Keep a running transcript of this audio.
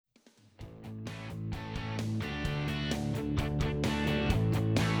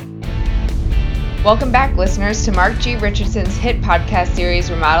Welcome back, listeners, to Mark G. Richardson's hit podcast series,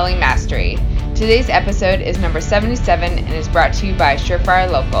 Remodeling Mastery. Today's episode is number 77 and is brought to you by Surefire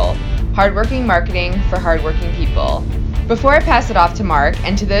Local, hardworking marketing for hardworking people. Before I pass it off to Mark,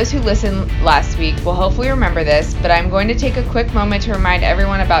 and to those who listened last week will hopefully remember this, but I'm going to take a quick moment to remind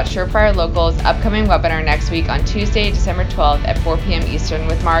everyone about Surefire Local's upcoming webinar next week on Tuesday, December 12th at 4 p.m. Eastern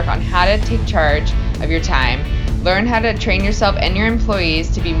with Mark on how to take charge of your time. Learn how to train yourself and your employees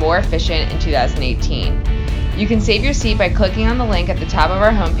to be more efficient in 2018. You can save your seat by clicking on the link at the top of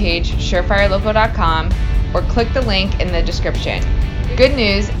our homepage, surefirelocal.com, or click the link in the description. Good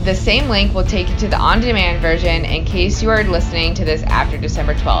news, the same link will take you to the on-demand version in case you are listening to this after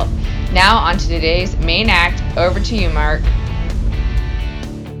December 12th. Now on to today's main act. Over to you, Mark.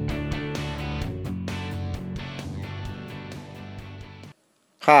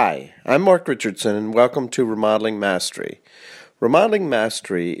 Hi, I'm Mark Richardson, and welcome to Remodeling Mastery. Remodeling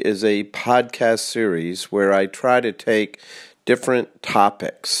Mastery is a podcast series where I try to take different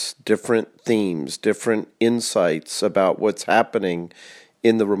topics, different themes, different insights about what's happening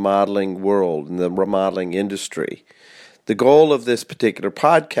in the remodeling world, in the remodeling industry. The goal of this particular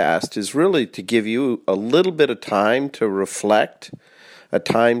podcast is really to give you a little bit of time to reflect, a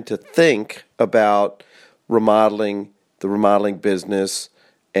time to think about remodeling, the remodeling business,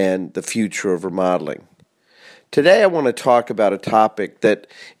 and the future of remodeling. Today I want to talk about a topic that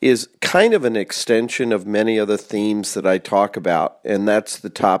is kind of an extension of many other themes that I talk about, and that's the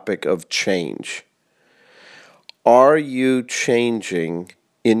topic of change. Are you changing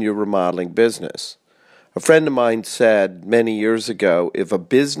in your remodeling business? A friend of mine said many years ago, if a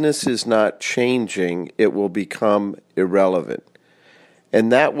business is not changing, it will become irrelevant. And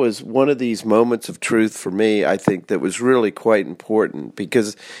that was one of these moments of truth for me, I think, that was really quite important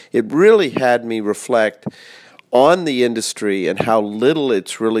because it really had me reflect on the industry and how little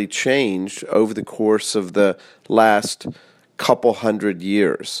it's really changed over the course of the last couple hundred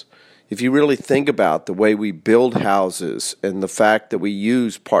years. If you really think about the way we build houses and the fact that we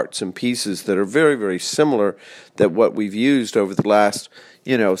use parts and pieces that are very, very similar to what we've used over the last,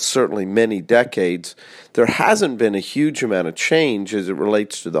 certainly many decades, there hasn't been a huge amount of change as it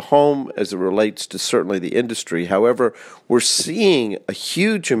relates to the home, as it relates to certainly the industry. However, we're seeing a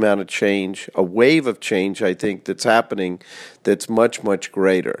huge amount of change, a wave of change, I think, that's happening that's much, much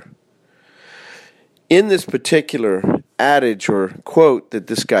greater. In this particular adage or quote that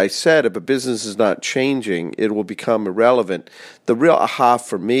this guy said, if a business is not changing, it will become irrelevant. The real aha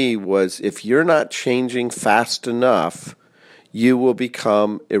for me was if you're not changing fast enough, you will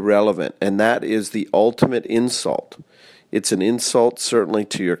become irrelevant. And that is the ultimate insult. It's an insult certainly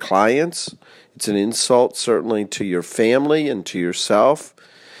to your clients. It's an insult certainly to your family and to yourself.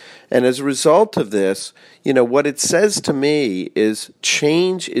 And as a result of this, what it says to me is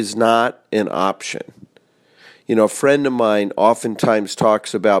change is not an option. A friend of mine oftentimes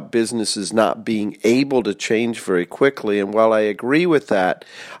talks about businesses not being able to change very quickly. And while I agree with that,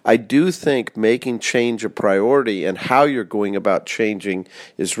 I do think making change a priority and how you're going about changing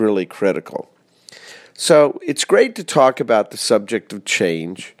is really critical. So it's great to talk about the subject of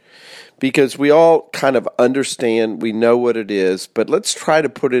change because we all kind of understand, we know what it is, but let's try to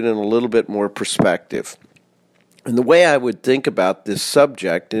put it in a little bit more perspective. And the way I would think about this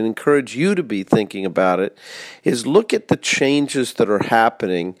subject and encourage you to be thinking about it is look at the changes that are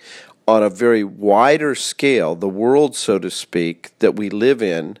happening on a very wider scale, the world, so to speak, that we live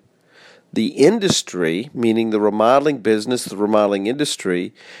in, the industry, meaning the remodeling business, the remodeling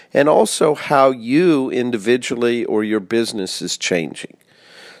industry, and also how you individually or your business is changing.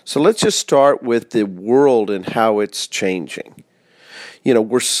 So let's just start with the world and how it's changing.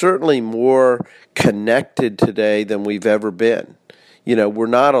 We're certainly more connected today than we've ever been. We're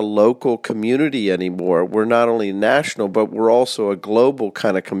not a local community anymore. We're not only national, but we're also a global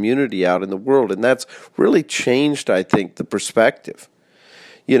kind of community out in the world. And that's really changed, I think, the perspective.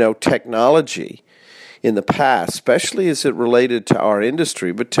 Technology in the past, especially as it related to our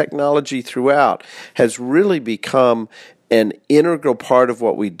industry, but technology throughout has really become an integral part of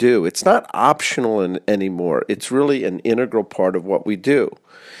what we do. It's not optional anymore. It's really an integral part of what we do.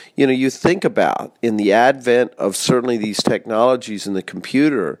 You think about in the advent of certainly these technologies in the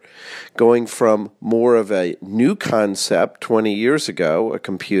computer, going from more of a new concept 20 years ago, a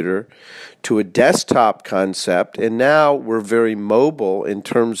computer, to a desktop concept, and now we're very mobile in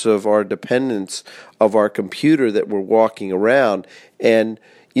terms of our dependence of our computer that we're walking around, and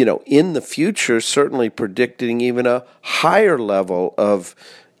in the future, certainly predicting even a higher level of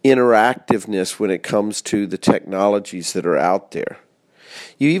interactiveness when it comes to the technologies that are out there.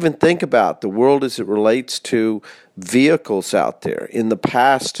 You even think about the world as it relates to vehicles out there. In the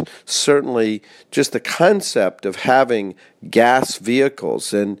past, certainly just the concept of having gas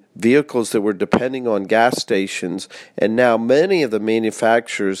vehicles and vehicles that were depending on gas stations, and now many of the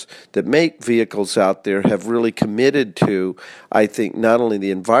manufacturers that make vehicles out there have really committed to, I think, not only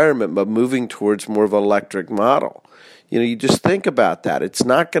the environment, but moving towards more of an electric model. You just think about that. It's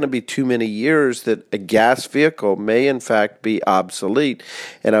not going to be too many years that a gas vehicle may, in fact, be obsolete.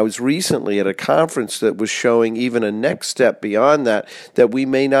 And I was recently at a conference that was showing even a next step beyond that we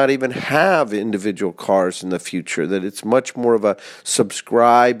may not even have individual cars in the future, that it's much more of a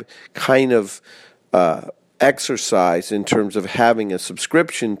subscribe kind of exercise in terms of having a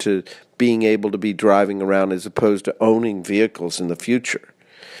subscription to being able to be driving around as opposed to owning vehicles in the future.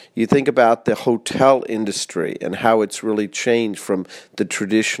 You think about the hotel industry and how it's really changed from the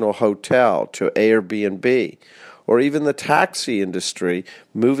traditional hotel to Airbnb, or even the taxi industry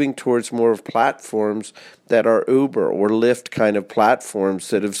moving towards more of platforms that are Uber or Lyft kind of platforms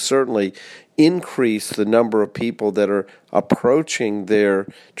that have certainly increased the number of people that are approaching their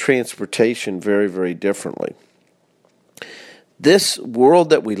transportation very, very differently. This world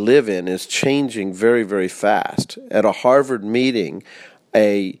that we live in is changing very, very fast. At a Harvard meeting,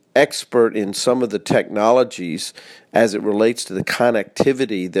 an expert in some of the technologies as it relates to the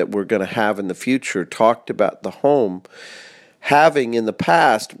connectivity that we're going to have in the future talked about the home having in the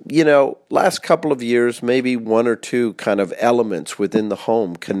past, last couple of years, maybe one or two kind of elements within the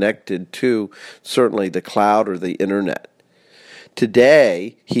home connected to certainly the cloud or the internet.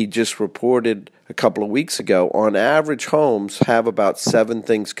 Today, he just reported a couple of weeks ago, on average, homes have about 7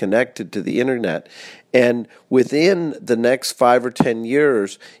 things connected to the internet. And within the next 5 or 10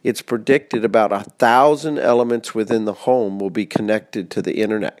 years, it's predicted about 1,000 elements within the home will be connected to the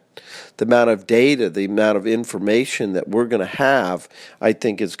internet. The amount of data, the amount of information that we're going to have, I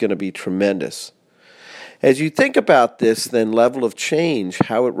think is going to be tremendous. As you think about this, then, level of change,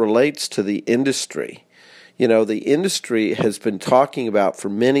 how it relates to the industry. The industry has been talking about for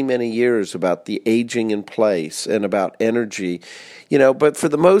many, many years about the aging in place and about energy, but for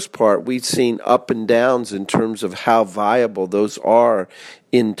the most part, we've seen up and downs in terms of how viable those are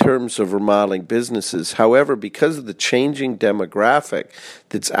in terms of remodeling businesses. However, because of the changing demographic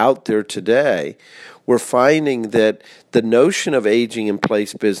that's out there today, we're finding that the notion of aging in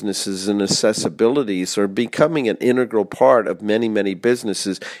place businesses and accessibilities are becoming an integral part of many, many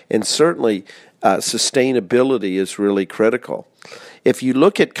businesses, and certainly sustainability is really critical. If you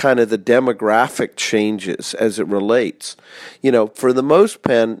look at kind of the demographic changes as it relates, for the most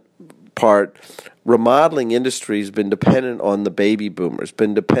part, remodeling industry has been dependent on the baby boomers,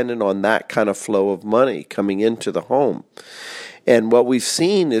 been dependent on that kind of flow of money coming into the home. And what we've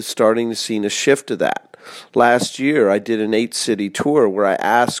seen is starting to see a shift to that. Last year, I did an 8-city tour where I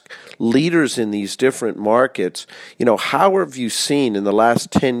asked leaders in these different markets, how have you seen in the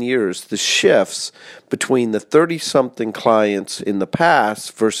last 10 years the shifts between the 30-something clients in the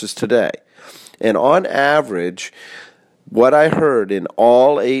past versus today? And on average, what I heard in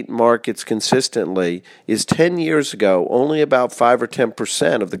all 8 markets consistently is 10 years ago, only about 5 or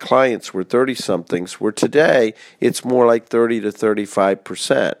 10% of the clients were 30-somethings, where today it's more like 30 to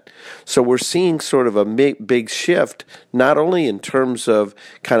 35%. So we're seeing sort of a big shift, not only in terms of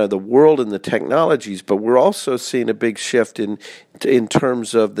kind of the world and the technologies, but we're also seeing a big shift in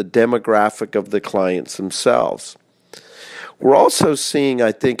terms of the demographic of the clients themselves. We're also seeing,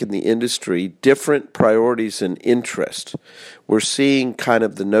 I think, in the industry, different priorities and interest. We're seeing kind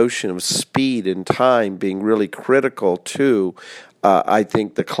of the notion of speed and time being really critical to, I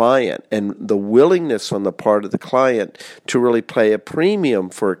think, the client, and the willingness on the part of the client to really pay a premium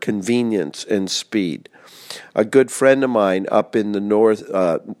for convenience and speed. A good friend of mine up in the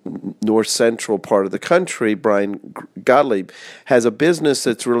north central part of the country, Brian Gottlieb, has a business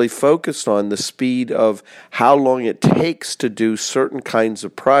that's really focused on the speed of how long it takes to do certain kinds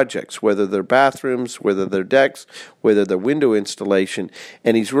of projects, whether they're bathrooms, whether they're decks, whether they're window installation.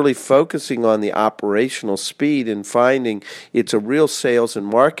 And he's really focusing on the operational speed and finding it's a real sales and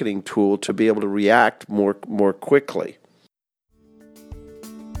marketing tool to be able to react more quickly.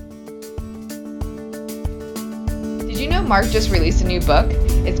 Did you know Mark just released a new book?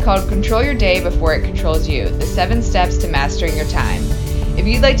 It's called Control Your Day Before It Controls You, The 7 Steps to Mastering Your Time. If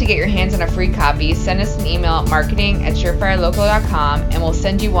you'd like to get your hands on a free copy, send us an email at marketing@surefirelocal.com and we'll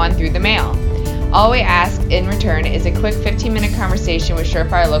send you one through the mail. All we ask in return is a quick 15-minute conversation with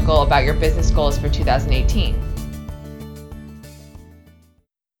Surefire Local about your business goals for 2018.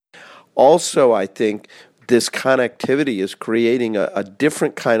 Also, I think this connectivity is creating a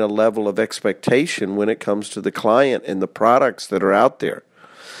different kind of level of expectation when it comes to the client and the products that are out there.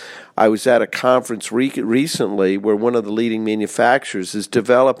 I was at a conference recently where one of the leading manufacturers is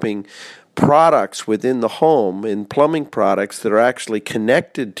developing products within the home in plumbing products that are actually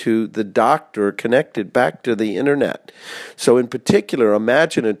connected to the doctor, connected back to the internet. So in particular,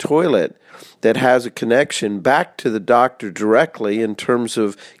 imagine a toilet that has a connection back to the doctor directly in terms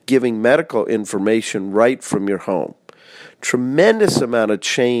of giving medical information right from your home. Tremendous amount of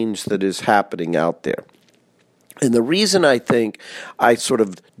change that is happening out there. And the reason I think I sort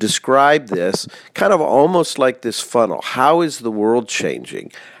of describe this kind of almost like this funnel. How is the world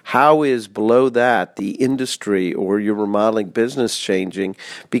changing? How is below that the industry or your remodeling business changing?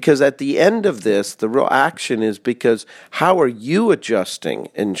 Because at the end of this, the real action is because how are you adjusting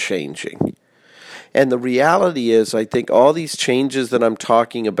and changing? And the reality is, I think all these changes that I'm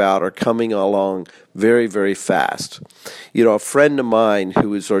talking about are coming along very, very fast. You know, a friend of mine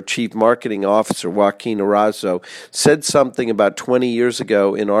who is our chief marketing officer, Joaquin Arazo, said something about 20 years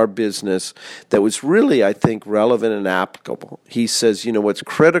ago in our business that was really, I think, relevant and applicable. He says, you know, what's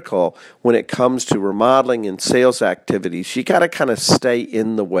critical when it comes to remodeling and sales activities, you got to kind of stay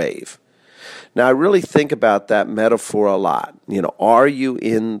in the wave. Now, I really think about that metaphor a lot. You know, are you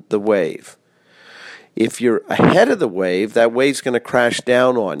in the wave? If you're ahead of the wave, that wave's going to crash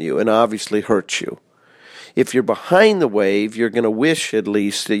down on you and obviously hurt you. If you're behind the wave, you're going to wish at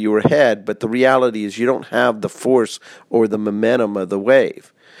least that you were ahead, but the reality is you don't have the force or the momentum of the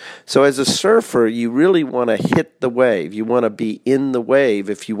wave. So as a surfer, you really want to hit the wave. You want to be in the wave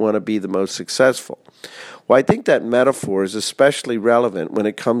if you want to be the most successful. Well, I think that metaphor is especially relevant when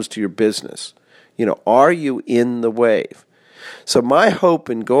it comes to your business. You know, are you in the wave? So my hope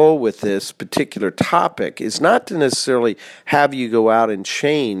and goal with this particular topic is not to necessarily have you go out and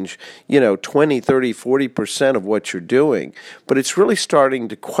change, 20, 30, 40% of what you're doing, but it's really starting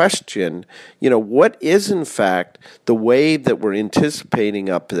to question, what is in fact the wave that we're anticipating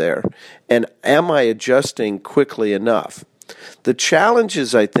up there, and am I adjusting quickly enough? The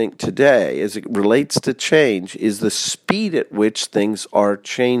challenges, I think, today, as it relates to change, is the speed at which things are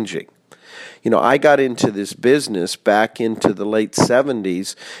changing. I got into this business back into the late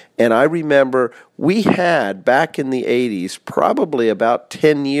 70s, and I remember we had, back in the 80s, probably about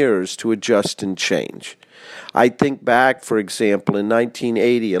 10 years to adjust and change. I think back, for example, in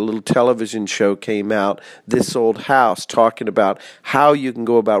 1980, a little television show came out, This Old House, talking about how you can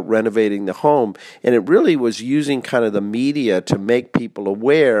go about renovating the home. And it really was using kind of the media to make people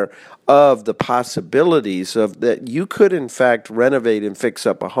aware of the possibilities of that you could, in fact, renovate and fix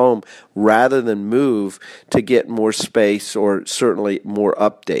up a home rather than move to get more space or certainly more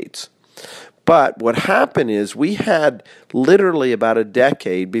updates. But what happened is we had literally about a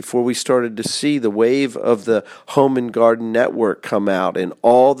decade before we started to see the wave of the home and garden network come out and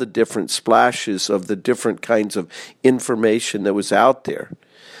all the different splashes of the different kinds of information that was out there.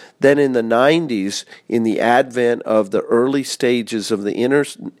 Then in the 90s, in the advent of the early stages of the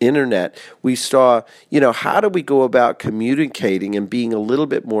internet, we saw, how do we go about communicating and being a little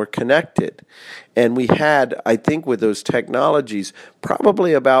bit more connected? And we had, I think, with those technologies,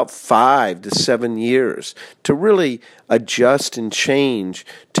 probably about 5 to 7 years to really adjust and change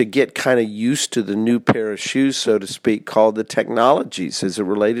to get kind of used to the new pair of shoes, so to speak, called the technologies as it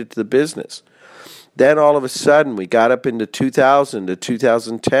related to the business. Then all of a sudden, we got up into 2000 to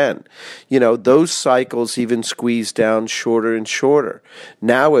 2010. Those cycles even squeezed down shorter and shorter.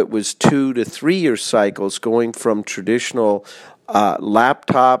 Now it was 2 to 3 year cycles going from traditional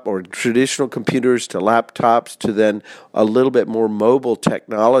laptop or traditional computers to laptops to then a little bit more mobile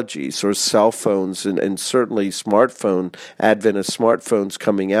technologies or cell phones and certainly smartphone, advent of smartphones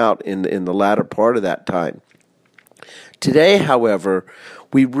coming out in the latter part of that time. Today, however,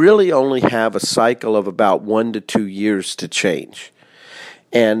 we really only have a cycle of about 1 to 2 years to change.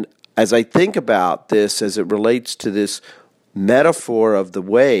 And as I think about this as it relates to this metaphor of the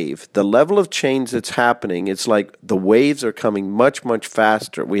wave, the level of change that's happening, it's like the waves are coming much, much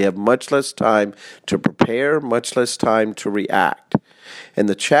faster. We have much less time to prepare, much less time to react. And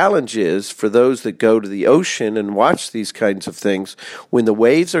the challenge is, for those that go to the ocean and watch these kinds of things, when the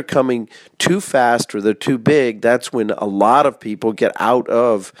waves are coming too fast or they're too big, that's when a lot of people get out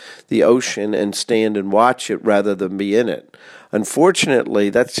of the ocean and stand and watch it rather than be in it. Unfortunately,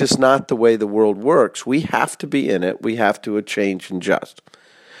 that's just not the way the world works. We have to be in it. We have to change and adjust.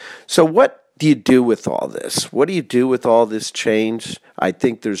 So what do you do with all this? What do you do with all this change? I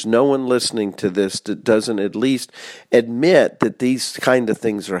think there's no one listening to this that doesn't at least admit that these kind of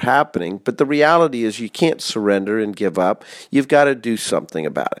things are happening. But the reality is you can't surrender and give up. You've got to do something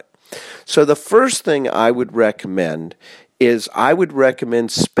about it. So the first thing I would recommend is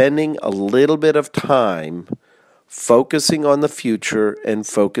spending a little bit of time focusing on the future and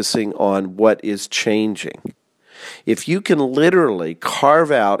focusing on what is changing. If you can literally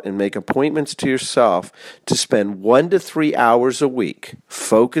carve out and make appointments to yourself to spend 1 to 3 hours a week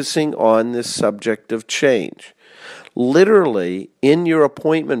focusing on this subject of change, literally in your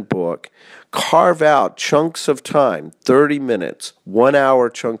appointment book, carve out chunks of time, 30 minutes, 1 hour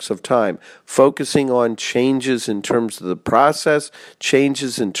chunks of time, focusing on changes in terms of the process,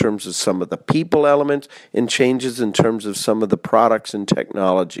 changes in terms of some of the people elements, and changes in terms of some of the products and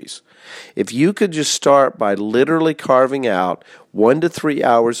technologies. If you could just start by literally carving out 1 to 3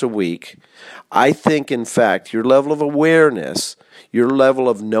 hours a week, I think, in fact, your level of awareness, your level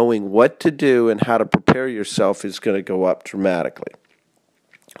of knowing what to do and how to prepare yourself is going to go up dramatically.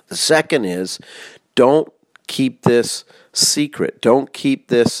 The second is, don't keep this secret. Don't keep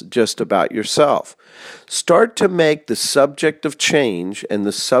this just about yourself. Start to make the subject of change and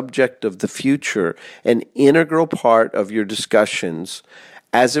the subject of the future an integral part of your discussions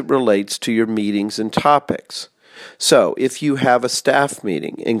as it relates to your meetings and topics. So, if you have a staff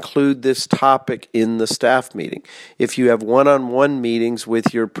meeting, include this topic in the staff meeting. If you have one-on-one meetings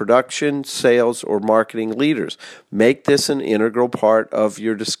with your production, sales, or marketing leaders, make this an integral part of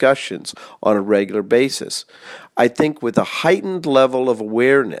your discussions on a regular basis. I think with a heightened level of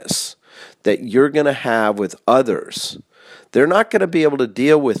awareness that you're going to have with others, they're not going to be able to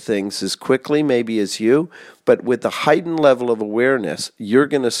deal with things as quickly maybe as you, but with a heightened level of awareness, you're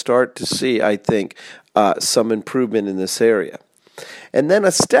going to start to see, I think, some improvement in this area. And then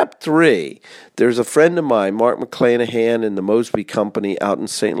a step 3, there's a friend of mine, Mark McClanahan in the Mosby Company out in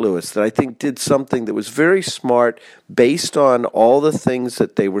St. Louis, that I think did something that was very smart based on all the things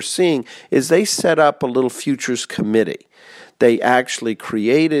that they were seeing, is they set up a little futures committee. They actually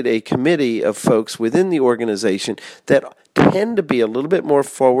created a committee of folks within the organization that tend to be a little bit more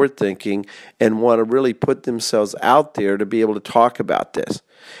forward-thinking and want to really put themselves out there to be able to talk about this.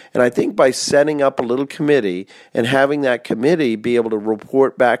 And I think by setting up a little committee and having that committee be able to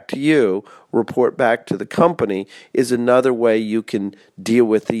report back to you, report back to the company, is another way you can deal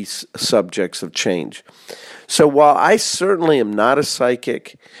with these subjects of change. So while I certainly am not a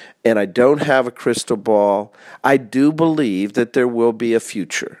psychic and I don't have a crystal ball, I do believe that there will be a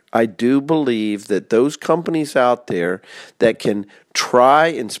future. I do believe that those companies out there that can try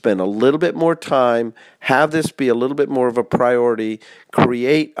and spend a little bit more time, have this be a little bit more of a priority,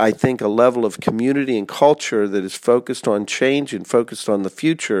 create, I think, a level of community and culture that is focused on change and focused on the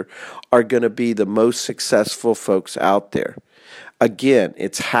future, are going to be the most successful folks out there. Again,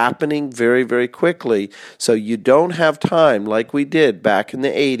 it's happening very, very quickly, so you don't have time like we did back in the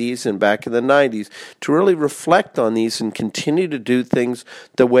 80s and back in the 90s to really reflect on these and continue to do things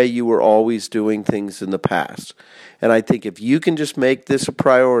the way you were always doing things in the past. And I think if you can just make this a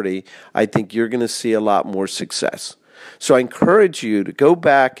priority, I think you're going to see a lot more success. So I encourage you to go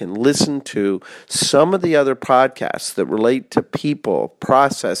back and listen to some of the other podcasts that relate to people,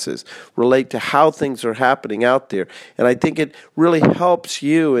 processes, relate to how things are happening out there. And I think it really helps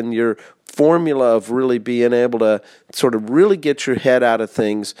you in your formula of really being able to sort of really get your head out of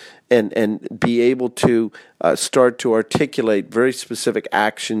things and be able to start to articulate very specific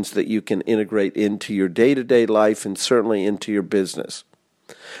actions that you can integrate into your day-to-day life and certainly into your business.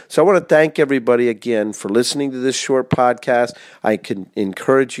 So I want to thank everybody again for listening to this short podcast. I can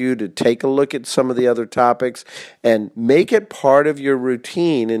encourage you to take a look at some of the other topics and make it part of your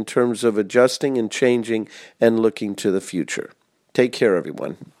routine in terms of adjusting and changing and looking to the future. Take care,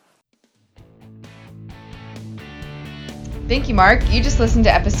 everyone. Thank you, Mark. You just listened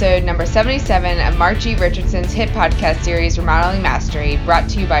to episode number 77 of Mark G. Richardson's hit podcast series, Remodeling Mastery, brought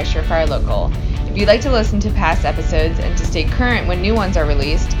to you by Surefire Local. If you'd like to listen to past episodes and to stay current when new ones are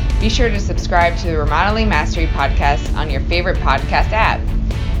released, be sure to subscribe to the Remodeling Mastery podcast on your favorite podcast app.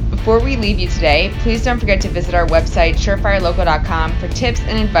 Before we leave you today, please don't forget to visit our website, surefirelocal.com, for tips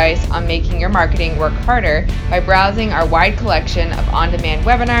and advice on making your marketing work harder by browsing our wide collection of on-demand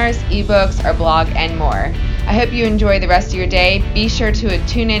webinars, ebooks, our blog, and more. I hope you enjoy the rest of your day. Be sure to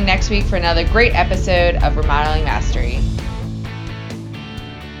tune in next week for another great episode of Remodeling Mastery.